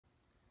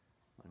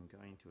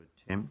going to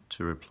attempt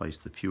to replace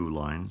the fuel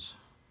lines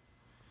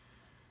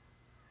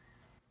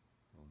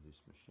on this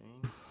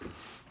machine.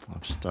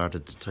 I've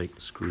started to take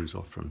the screws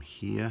off from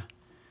here.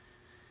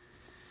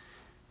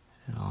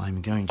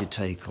 I'm going to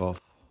take off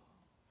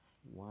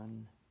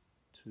 1,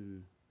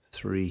 2,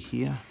 3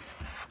 here.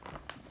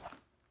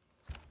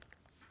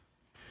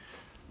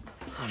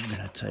 I'm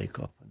going to take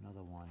off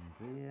another one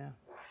there,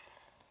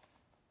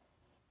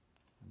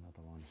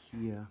 another one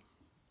here,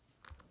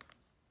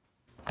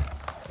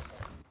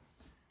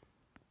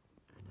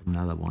 and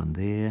another one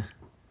there,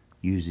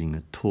 using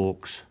a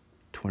Torx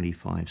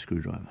 25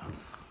 screwdriver.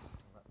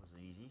 That was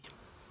easy.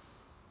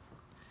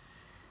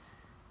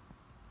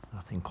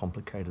 Nothing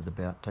complicated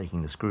about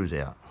taking the screws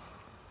out.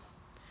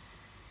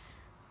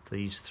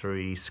 These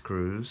 3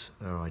 screws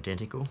are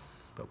identical,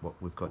 but what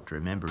we've got to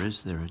remember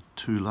is there are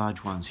 2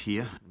 large ones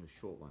here and a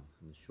short one,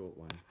 and the short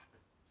one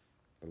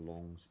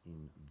belongs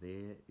in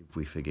there. If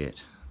we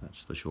forget,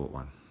 that's the short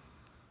one.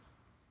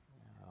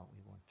 Now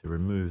we want to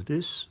remove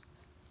this.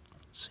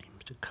 It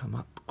seems to come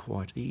up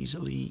quite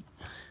easily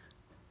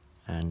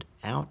and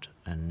out,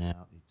 and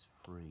now it's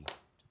free to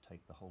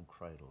take the whole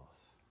cradle off.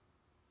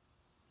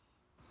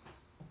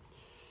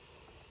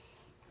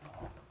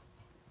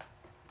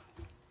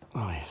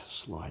 Oh yes, it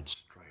slides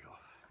straight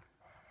off.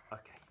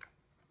 Okay.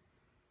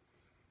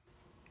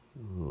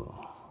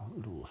 Oh,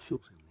 little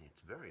filth in there.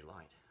 It's very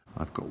light.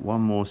 I've got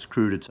one more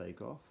screw to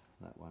take off.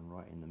 That one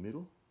right in the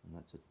middle, and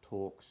that's a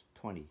Torx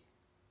 20.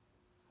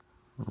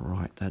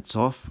 Right, that's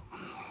off.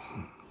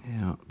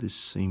 Now this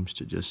seems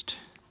to just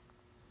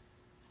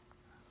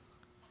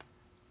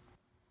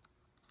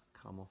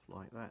come off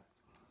like that.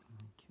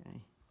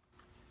 Okay.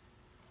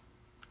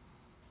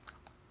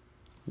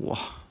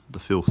 Wow, the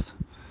filth.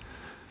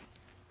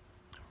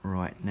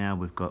 Right, now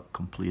we've got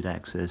complete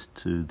access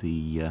to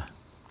the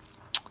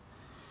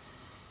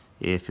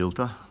air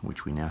filter,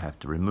 which we now have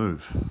to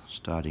remove,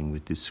 starting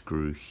with this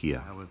screw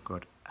here. Now we've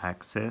got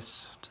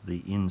access to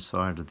the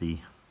inside of the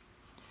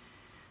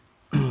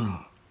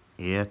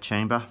air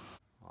chamber.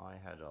 I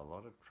had a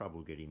lot of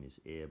trouble getting this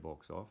air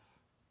box off.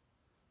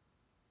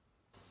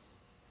 It's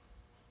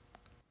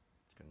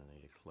going to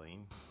need a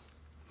clean.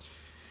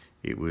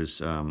 It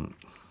was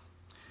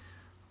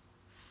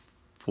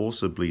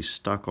forcibly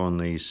stuck on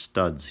these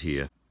studs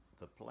here.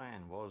 The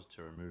plan was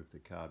to remove the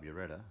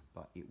carburettor,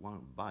 but it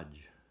won't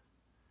budge.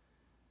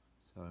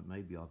 So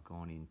maybe I've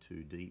gone in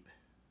too deep.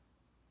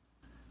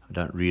 I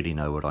don't really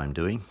know what I'm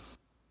doing.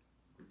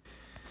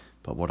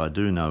 But what I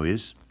do know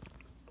is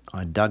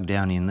I dug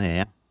down in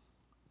there.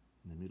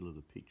 In the middle of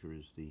the picture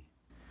is the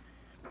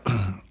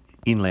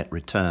inlet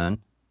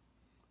return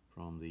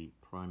from the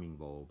priming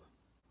bulb.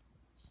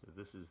 So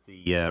this is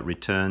the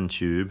return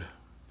tube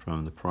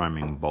from the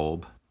priming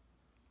bulb.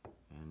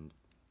 And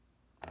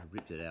I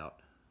ripped it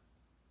out,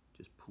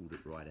 just pulled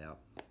it right out.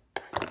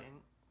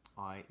 Then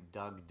I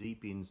dug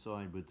deep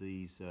inside with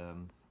these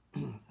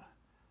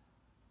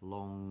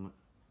long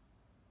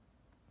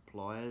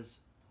pliers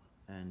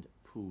and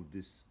pulled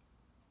this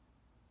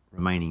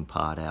remaining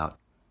part out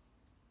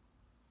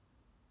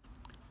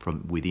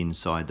from within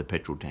inside the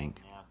petrol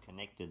tank. Now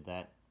connected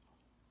that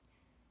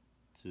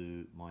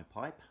to my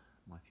pipe,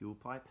 my fuel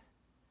pipe,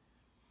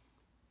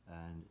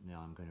 and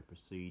now I'm going to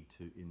proceed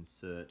to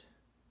insert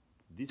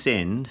this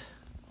end.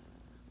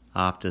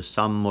 After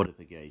some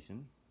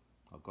modification,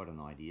 I've got an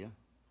idea.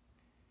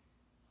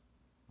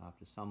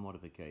 After some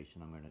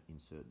modification, I'm going to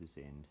insert this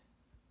end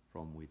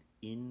from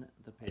within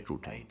the petrol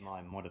tank.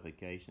 My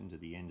modification to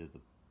the end of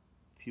the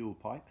fuel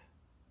pipe.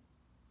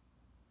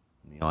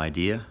 And the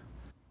idea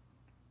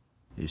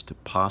is to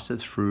pass it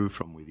through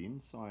from within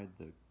inside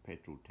the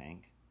petrol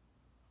tank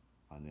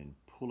and then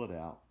pull it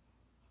out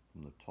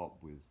from the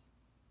top with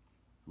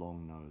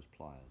long nose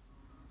pliers.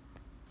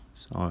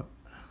 So,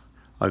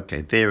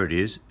 okay, there it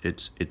is.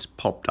 It's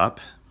popped up,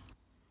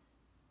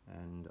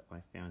 and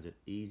I found it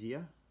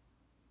easier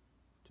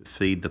to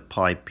feed the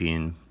pipe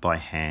in by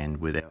hand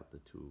without the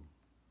tool.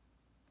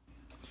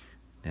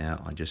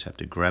 Now I just have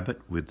to grab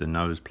it with the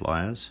nose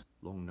pliers,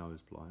 long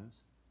nose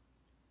pliers,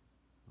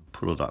 and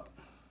pull it up.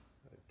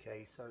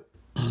 Okay, so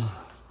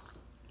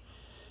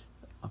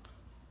I've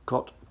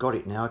got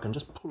it now. I can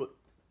just pull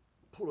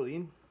it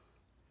in.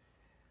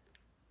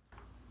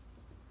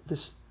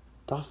 This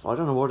stuff, I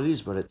don't know what it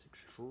is, but it's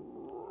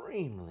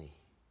extremely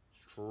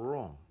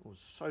strong. It was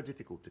so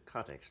difficult to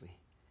cut, actually.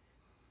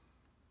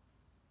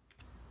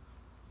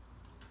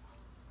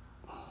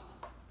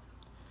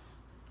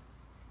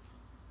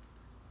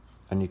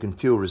 And you can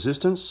feel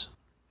resistance.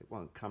 It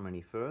won't come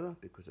any further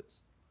because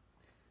it's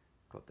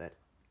got that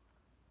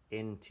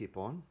end tip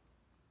on.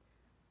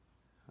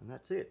 And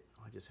that's it.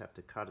 I just have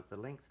to cut it to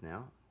length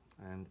now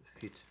and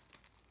fit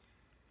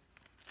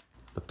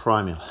the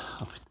primer.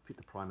 I'll fit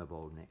the primer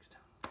bulb next.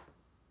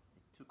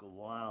 It took a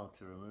while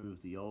to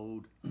remove the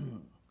old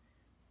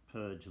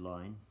purge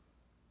line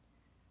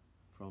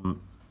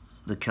from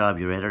the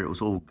carburettor. It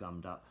was all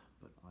gummed up,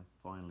 but I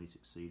finally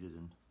succeeded,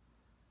 and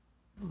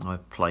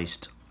I've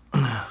placed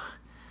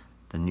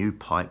the new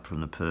pipe from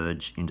the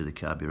purge into the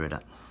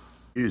carburettor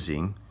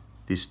using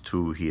this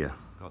tool here.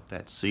 Got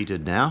that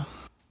seated now.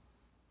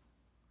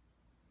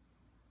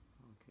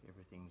 Okay,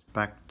 everything's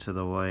back to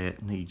the way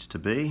it needs to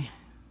be.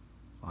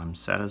 I'm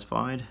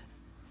satisfied.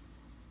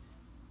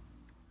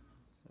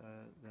 So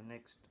the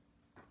next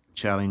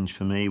challenge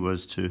for me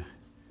was to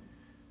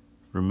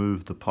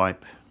remove the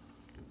pipe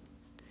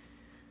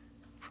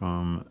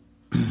from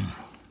the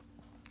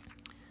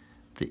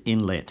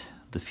inlet,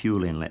 the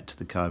fuel inlet to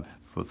the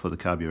for the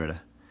carburettor,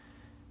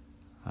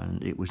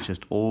 and it was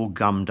just all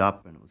gummed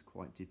up and it was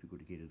quite difficult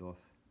to get it off.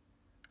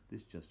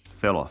 This just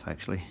fell off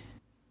actually.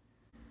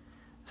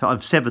 So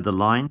I've severed the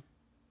line,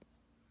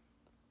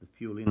 the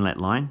fuel inlet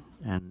line,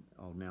 and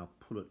I'll now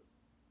pull it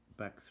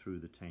back through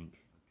the tank.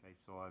 Okay,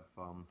 so I've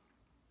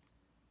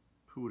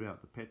pulled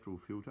out the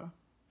petrol filter.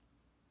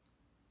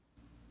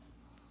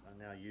 I'm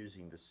now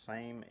using the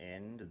same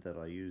end that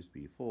I used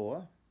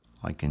before.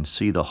 I can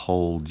see the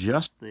hole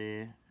just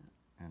there,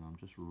 and I'm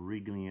just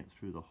wriggling it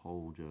through the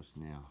hole just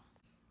now.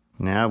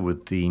 Now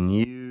with the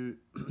new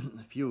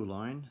fuel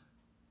line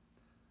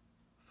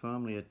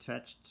firmly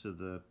attached to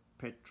the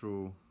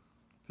petrol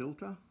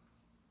filter,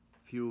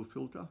 fuel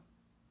filter,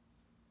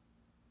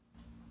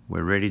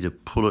 we're ready to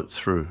pull it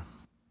through.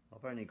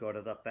 I've only got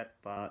it up that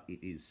far.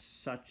 It is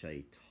such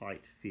a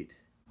tight fit.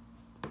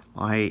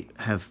 I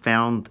have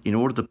found, in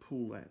order to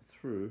pull that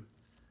through,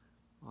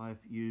 I've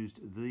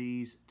used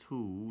these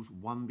tools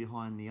one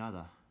behind the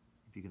other,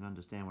 if you can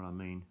understand what I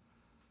mean.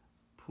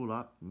 Pull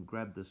up and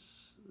grab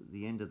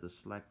the end of the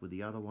slack with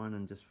the other one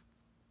and just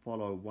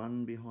follow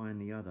one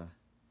behind the other.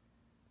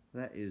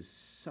 That is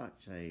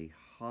such a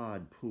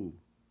hard pull.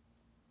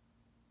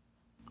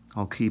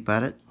 I'll keep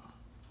at it.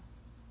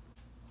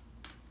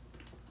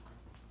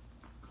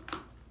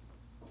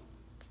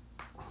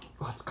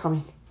 Oh, it's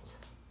coming.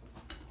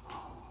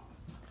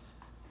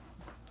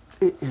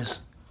 It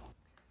is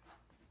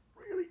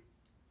really,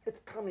 it's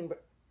coming,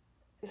 but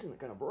isn't it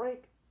going to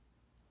break?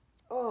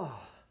 Oh,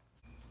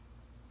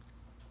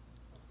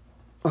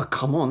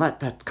 come on,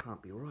 that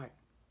can't be right.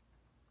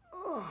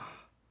 Oh,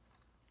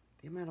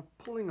 the amount of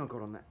pulling I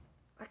got on that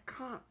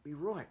can't be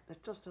right.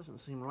 That just doesn't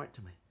seem right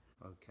to me.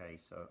 Okay,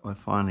 so I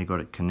finally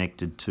got it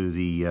connected to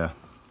the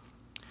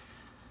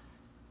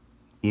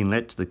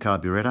inlet to the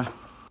carburettor.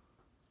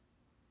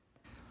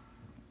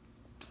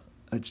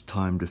 It's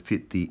time to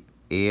fit the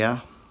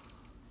air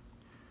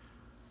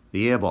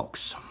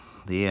box,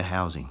 the air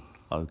housing.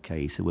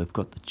 Okay, so we've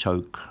got the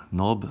choke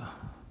knob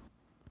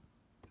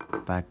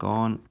back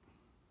on.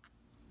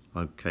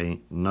 Okay,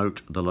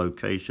 note the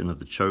location of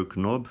the choke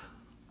knob.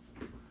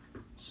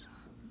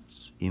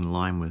 It's in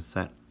line with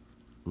that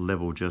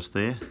level just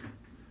there.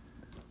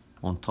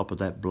 On top of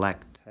that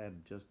black tab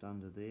just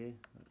under there.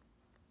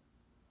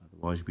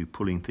 Otherwise you'll be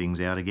pulling things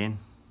out again.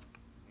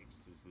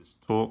 Next is this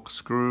Torx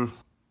screw,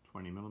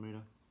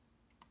 20mm.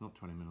 Not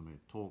 20mm,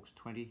 Torx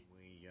 20.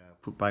 We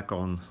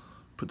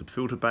put the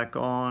filter back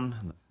on,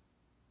 and the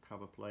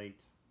cover plate,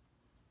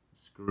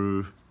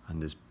 screw,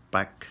 and this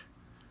back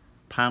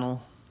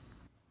panel.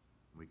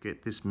 We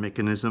get this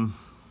mechanism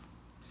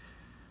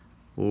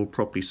all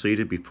properly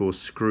seated before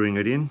screwing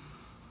it in,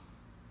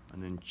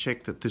 and then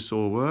check that this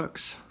all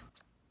works.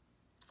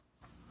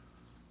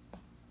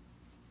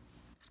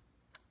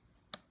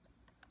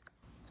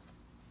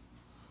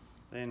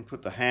 Then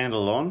put the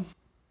handle on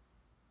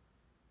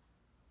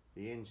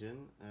the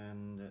engine,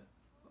 and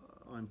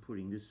I'm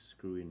putting this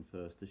screw in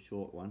first, the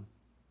short one,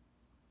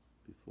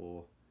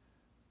 before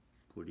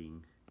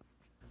putting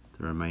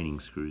the remaining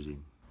screws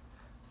in.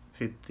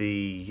 Fit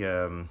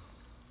the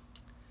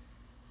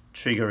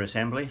trigger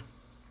assembly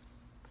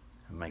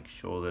and make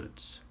sure that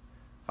it's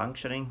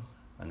functioning,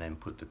 and then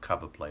put the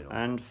cover plate on.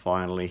 And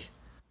finally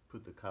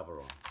put the cover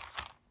on.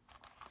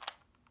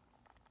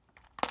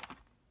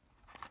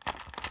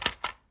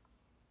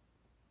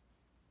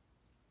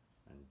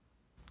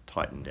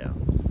 Tighten down.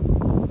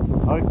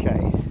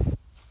 Okay,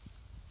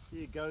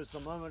 here goes the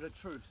moment of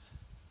truth.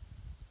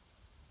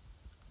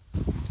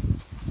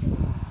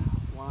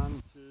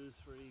 1, 2,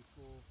 3,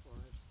 4, 5,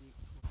 6.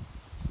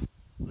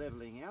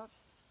 Leveling out.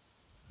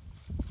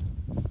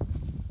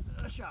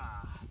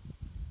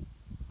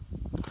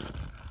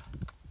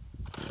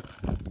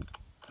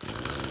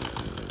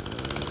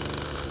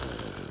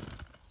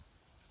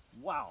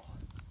 Wow,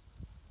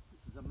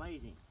 this is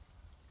amazing.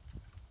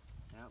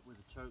 Out with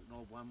the choke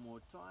knob one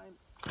more time.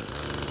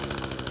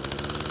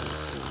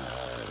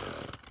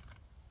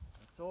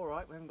 That's all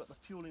right, we haven't got the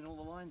fuel in all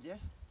the lines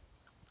yet.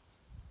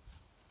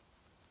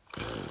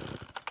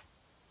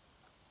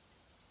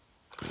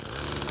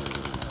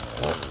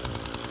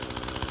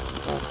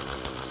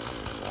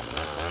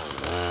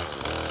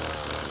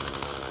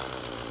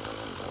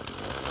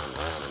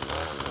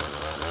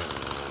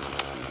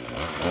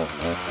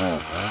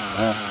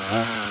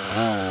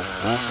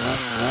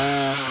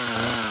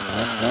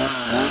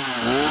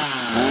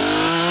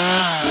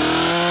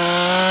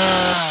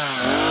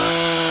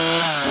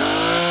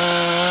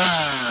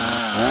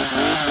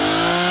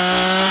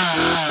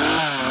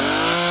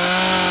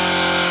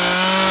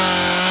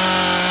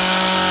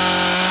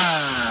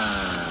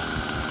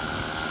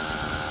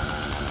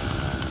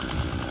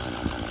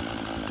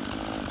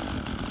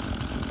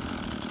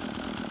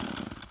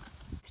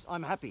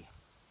 I'm happy,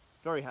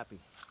 very happy,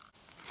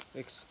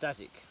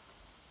 ecstatic.